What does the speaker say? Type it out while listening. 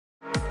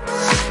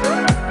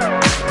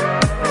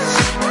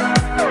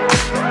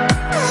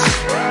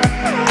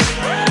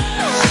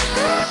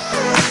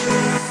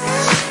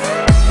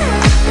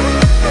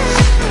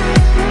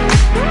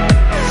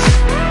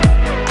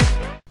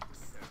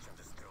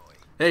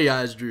Hey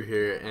guys, Drew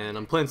here, and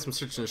I'm playing some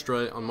Search and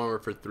Destroy on Modern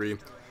Warfare 3.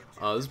 This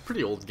is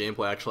pretty old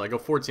gameplay actually. I go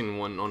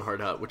 14-1 on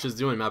hard hat, which is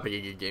the only map I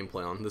can get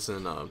gameplay on. This is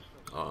in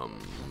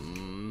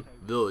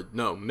village,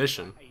 no,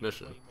 mission.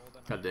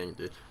 God dang it,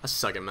 dude. That's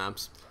second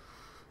maps.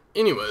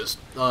 Anyways,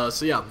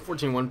 so yeah,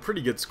 14-1,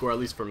 pretty good score at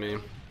least for me.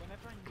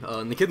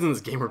 And the kids in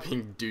this game are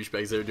being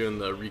douchebags. They were doing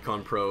the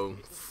Recon Pro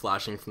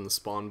flashing from the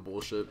spawn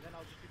bullshit.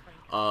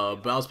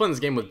 But I was playing this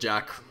game with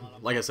Jack.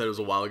 Like I said, it was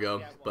a while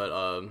ago.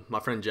 But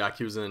my friend Jack,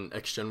 he was in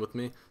X-Gen with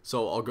me.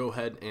 So I'll go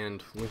ahead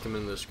and link him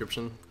in the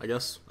description, I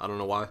guess. I don't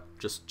know why.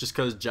 Just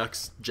because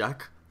Jack's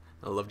Jack.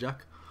 I love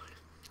Jack.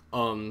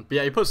 But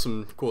yeah, he posts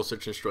some cool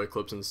Search and Destroy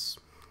clips and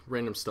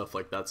random stuff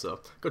like that. So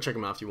go check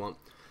him out if you want.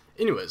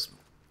 Anyways,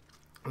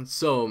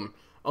 so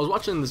I was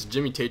watching this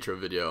Jimmy Tatro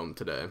video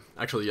today.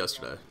 Actually,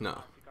 yesterday. No.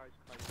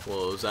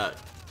 Well,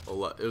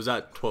 it was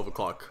at 12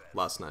 o'clock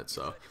last night,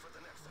 so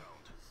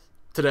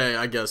today,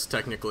 I guess,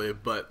 technically.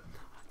 But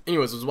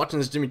anyways, I was watching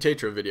this Jimmy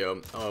Tatro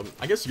video.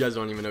 I guess you guys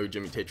don't even know who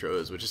Jimmy Tatro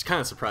is, which is kind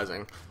of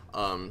surprising.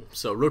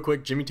 So real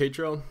quick, Jimmy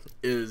Tatro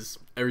is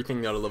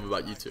everything that I love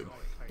about YouTube.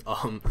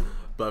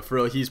 But for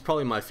real, he's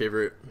probably my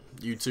favorite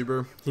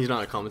YouTuber. He's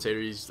not a commentator,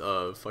 he's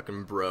a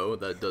fucking bro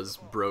that does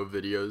bro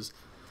videos,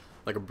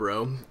 like a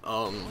bro.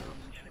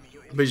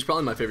 But he's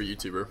probably my favorite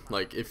YouTuber.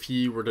 Like, if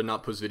he were to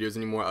not post videos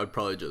anymore, I'd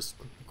probably just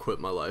quit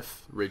my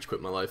life, rage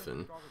quit my life,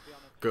 and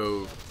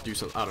go do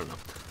something. I don't know.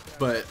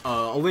 But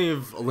I'll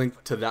leave a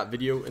link to that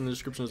video in the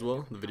description as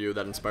well, the video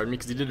that inspired me,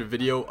 because he did a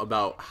video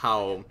about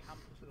how,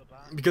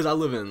 because I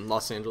live in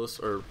Los Angeles,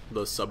 or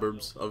the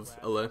suburbs of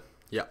LA,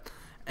 yeah,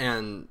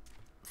 and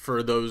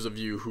for those of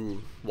you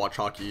who watch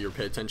hockey or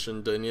pay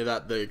attention to any of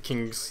that, the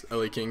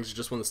LA Kings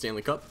just won the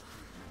Stanley Cup.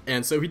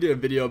 And so he did a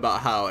video about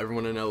how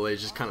everyone in LA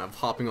is just kind of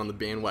hopping on the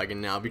bandwagon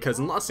now, because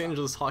in Los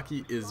Angeles,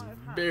 hockey is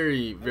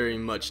very, very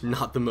much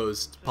not the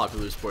most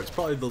popular sport. It's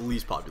probably the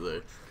least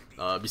popular,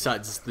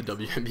 besides the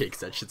WNBA, because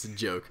that shit's a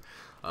joke.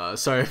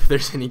 Sorry if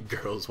there's any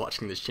girls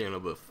watching this channel,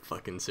 but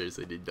fucking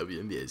seriously, dude,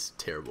 WNBA is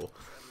terrible.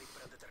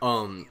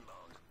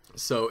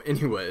 So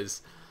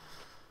anyways,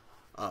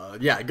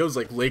 yeah, it goes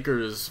like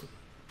Lakers,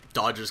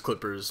 Dodgers,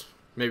 Clippers.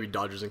 Maybe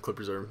Dodgers and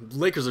Clippers are...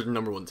 Lakers are the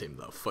 #1 team,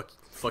 though.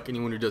 Fuck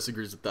anyone who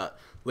disagrees with that.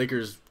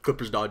 Lakers,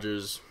 Clippers,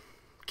 Dodgers,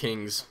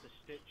 Kings.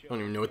 I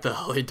don't even know what the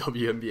hell a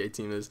WNBA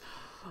team is.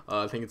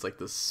 I think it's like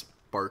the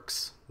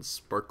Sparkles.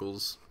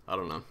 I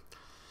don't know.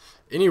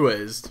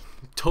 Anyways,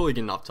 totally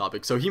getting off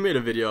topic. So he made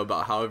a video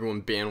about how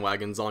everyone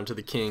bandwagons onto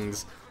the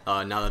Kings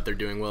now that they're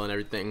doing well and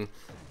everything.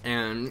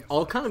 And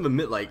I'll kind of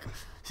admit, like...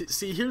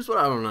 See, here's what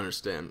I don't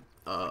understand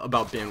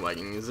about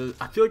bandwagoning is that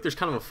I feel like there's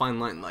kind of a fine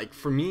line. Like,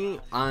 for me,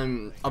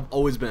 I've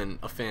always been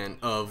a fan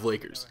of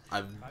Lakers.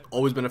 I've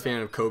always been a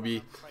fan of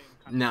Kobe.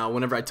 Now,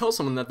 whenever I tell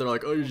someone that, they're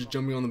like, oh, you're just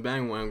jumping on the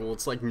bandwagon. Well,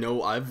 it's like,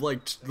 no, I've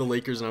liked the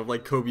Lakers and I've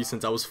liked Kobe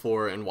since I was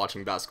 4 and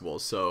watching basketball,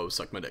 so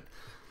suck my dick.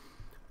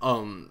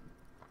 And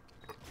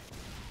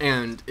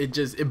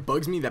it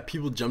bugs me that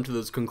people jump to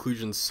those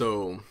conclusions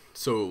so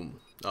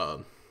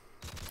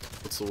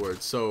what's the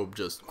word? So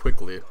just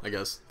quickly, I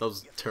guess. That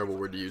was a terrible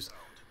word to use.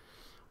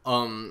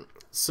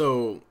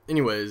 So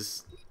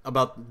anyways,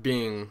 about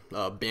being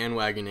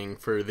bandwagoning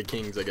for the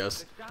Kings, I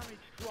guess.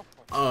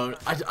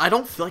 I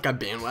don't feel like I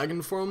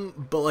bandwagoned for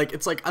them, but like,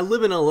 it's like, I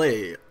live in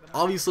LA.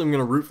 Obviously I'm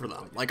gonna root for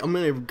them. Like, I'm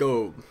gonna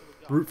go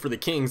root for the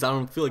Kings. I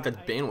don't feel like that's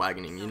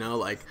bandwagoning, you know?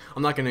 Like,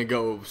 I'm not gonna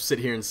go sit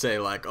here and say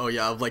like, oh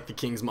yeah, I've liked the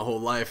Kings my whole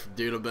life,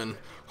 dude. I've been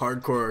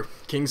hardcore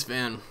Kings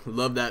fan.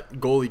 Love that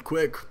goalie,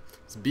 Quick.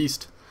 It's a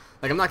beast.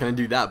 Like, I'm not gonna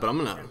do that, but I'm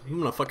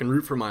gonna fucking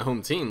root for my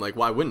home team. Like,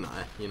 why wouldn't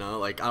I? You know,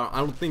 like, I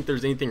don't think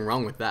there's anything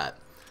wrong with that.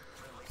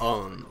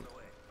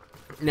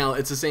 Now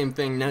it's the same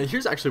thing. Now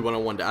here's actually what I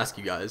wanted to ask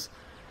you guys.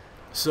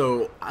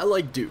 So I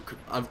like Duke.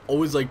 I've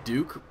always liked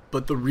Duke,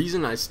 but the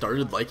reason I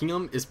started liking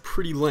them is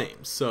pretty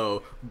lame.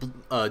 So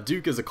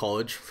Duke is a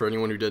college, for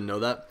anyone who didn't know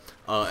that,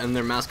 and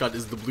their mascot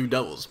is the Blue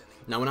Devils.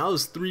 Now when I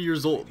was 3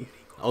 years old,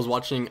 I was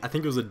watching, I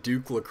think it was a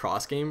Duke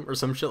lacrosse game or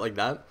some shit like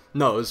that.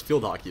 No, it was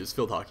field hockey. It was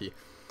field hockey.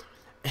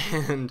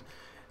 And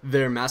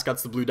their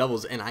mascot's the Blue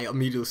Devils, and I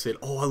immediately said,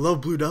 oh, I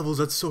love Blue Devils,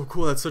 that's so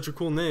cool, that's such a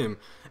cool name.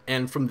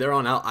 And from there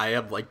on out, I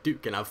have liked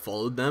Duke, and I've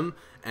followed them,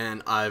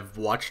 and I've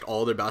watched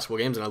all their basketball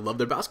games, and I love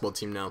their basketball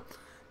team now.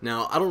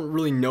 Now, I don't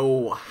really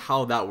know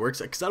how that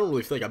works, because I don't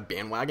really feel like I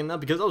bandwagon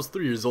that, because I was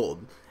 3 years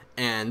old,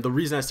 and the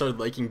reason I started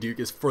liking Duke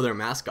is for their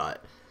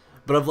mascot.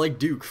 But I've liked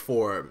Duke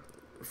for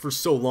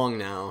so long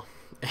now,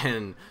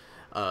 and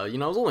you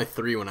know, I was only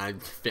 3 when I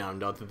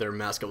found out that their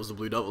mascot was the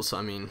Blue Devils, so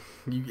I mean,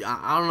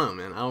 I don't know,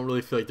 man. I don't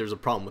really feel like there's a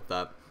problem with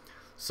that.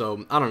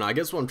 So, I don't know. I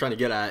guess what I'm trying to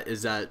get at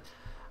is that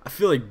I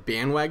feel like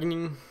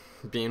bandwagoning,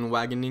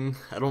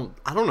 I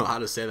don't know how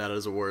to say that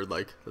as a word.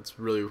 Like, that's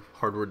a really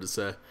hard word to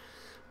say.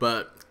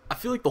 But I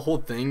feel like the whole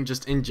thing,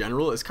 just in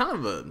general, is kind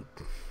of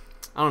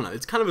I don't know,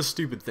 it's kind of a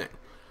stupid thing.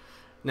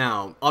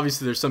 Now,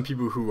 obviously, there's some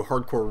people who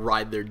hardcore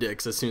ride their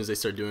dicks as soon as they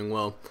start doing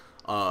well.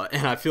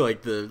 And I feel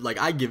like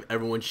I give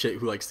everyone shit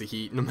who likes the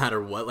Heat, no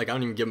matter what. Like, I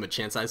don't even give them a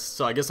chance.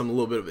 So I guess I'm a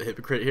little bit of a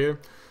hypocrite here.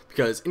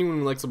 because anyone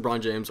who likes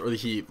LeBron James or the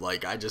Heat,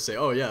 like, I just say,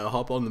 oh yeah,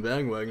 hop on the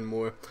bandwagon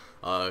more,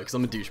 because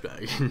I'm a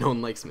douchebag. No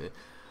one likes me.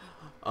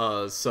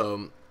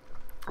 So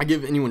I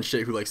give anyone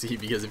shit who likes the Heat,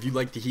 because if you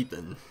like the Heat,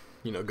 then,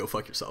 you know, go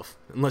fuck yourself.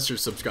 Unless you're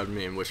subscribed to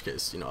me, in which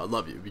case, you know, I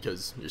love you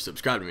because you're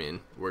subscribed to me and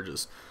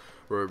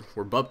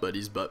we're butt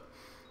buddies. But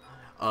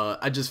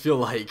I just feel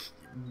like,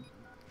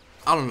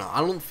 I don't know, I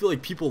don't feel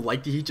like people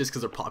like the Heat just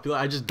because they're popular.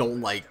 I just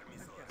don't like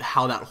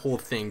how that whole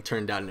thing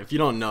turned out. And if you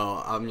don't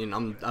know, I mean,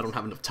 I don't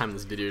have enough time in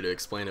this video to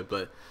explain it,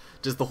 but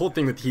just the whole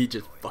thing with the Heat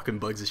just fucking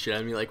bugs the shit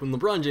out of me. Like, when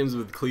LeBron James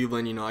was with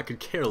Cleveland, you know, I could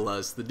care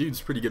less. The dude's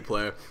a pretty good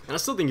player, and I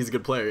still think he's a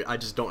good player. I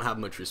just don't have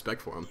much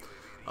respect for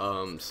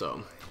him.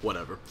 So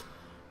whatever.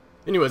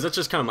 Anyways, that's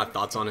just kind of my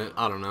thoughts on it.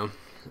 I don't know.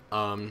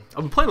 I've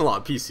been playing a lot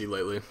of PC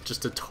lately,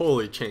 just to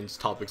totally change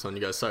topics on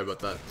you guys. Sorry about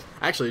that.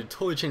 Actually,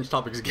 totally changed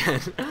topics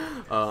again.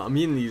 I'm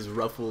eating these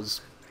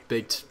Ruffles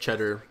baked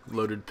cheddar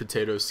loaded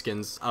potato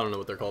skins. I don't know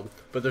what they're called,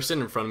 but they're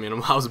sitting in front of me,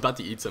 and I was about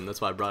to eat some.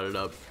 That's why I brought it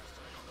up.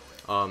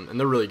 And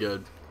they're really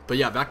good. But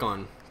yeah, back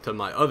on to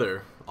my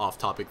other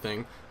off-topic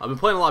thing. I've been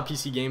playing a lot of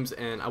PC games,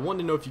 and I wanted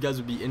to know if you guys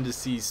would be in to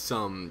see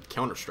some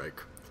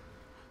Counter-Strike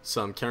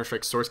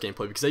Source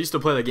gameplay, because I used to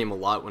play that game a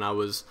lot when I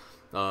was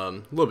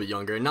a little bit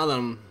younger, and now that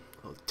I'm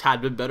a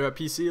tad bit better at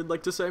PC, I'd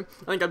like to say,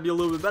 I think I'd be a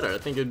little bit better. I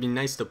think it'd be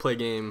nice to play a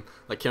game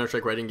like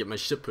Counter-Strike where I didn't get my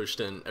shit pushed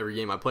in every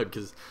game I played,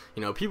 because,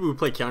 you know, people who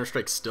play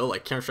Counter-Strike still,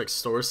 like Counter-Strike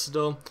Source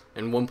still,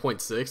 and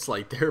 1.6,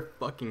 like, they're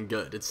fucking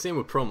good. It's the same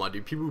with Pro Mod,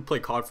 dude. People who play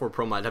COD 4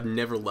 Pro Mod have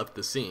never left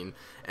the scene,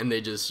 and they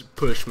just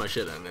push my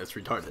shit in. It's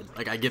retarded.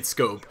 Like, I get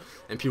scope,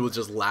 and people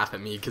just laugh at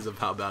me because of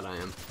how bad I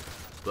am.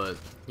 But,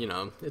 you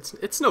know,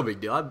 it's no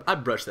big deal. I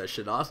brush that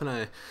shit off, and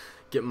I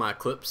get my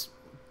clips.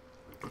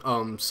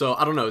 So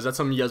I don't know, is that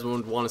something you guys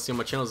would want to see on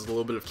my channel? Is a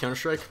little bit of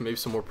Counter-Strike, maybe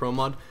some more Pro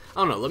Mod? I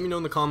don't know, let me know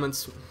in the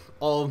comments.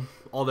 All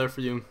there for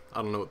you.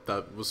 I don't know what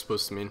that was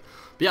supposed to mean.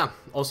 But yeah,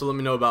 also let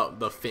me know about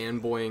the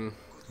fanboying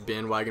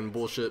bandwagon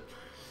bullshit.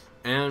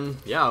 And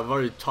yeah, I've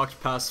already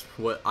talked past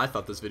what I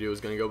thought this video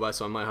was going to go by,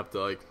 so I might have to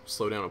like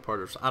slow down a part,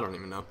 or I don't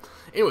even know.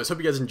 Anyways, hope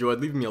you guys enjoyed.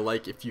 Leave me a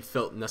like if you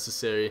felt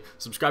necessary.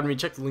 Subscribe to me,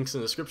 check the links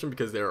in the description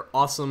because they're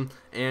awesome.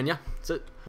 And yeah, that's it.